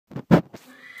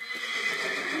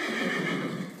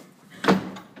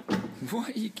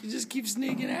What? You can just keep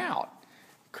sneaking out.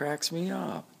 Cracks me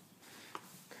up.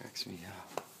 Cracks me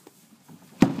up.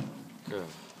 Good.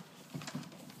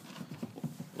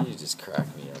 You just crack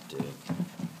me up, dude.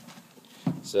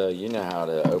 So you know how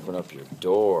to open up your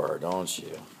door, don't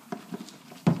you?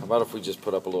 How about if we just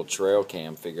put up a little trail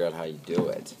cam, figure out how you do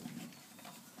it?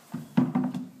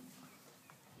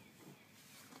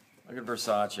 Look at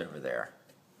Versace over there.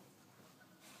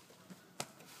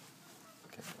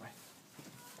 Okay, boy.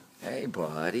 Hey,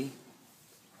 buddy.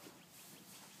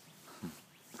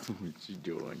 What you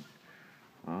doing?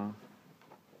 Huh?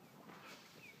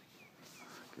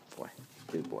 Good boy.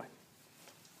 Good boy.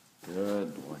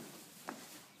 Good boy.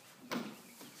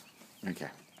 Okay.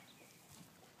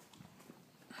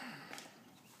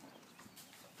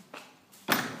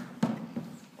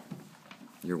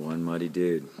 You're one muddy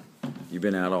dude. You've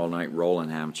been out all night rolling,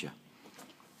 haven't you?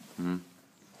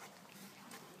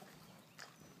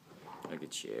 Look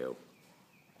at you.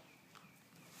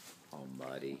 All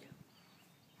muddy.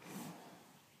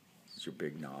 It's your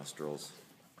big nostrils.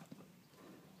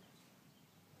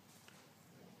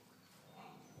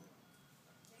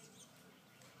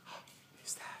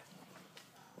 Who's that?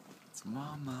 It's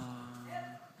Mama.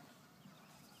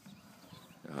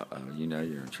 Uh-oh, you know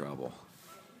you're in trouble.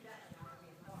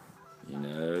 You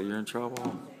know you're in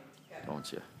trouble,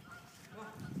 don't you?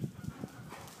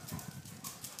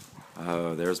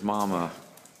 Oh, there's Mama.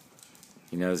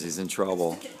 He knows he's in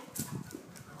trouble.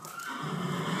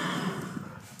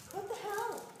 What the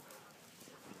hell?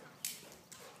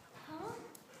 Huh?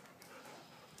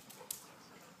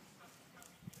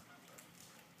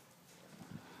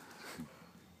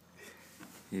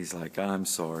 He's like, I'm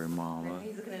sorry, Mama.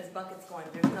 He's looking at his buckets going,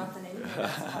 there's nothing in here.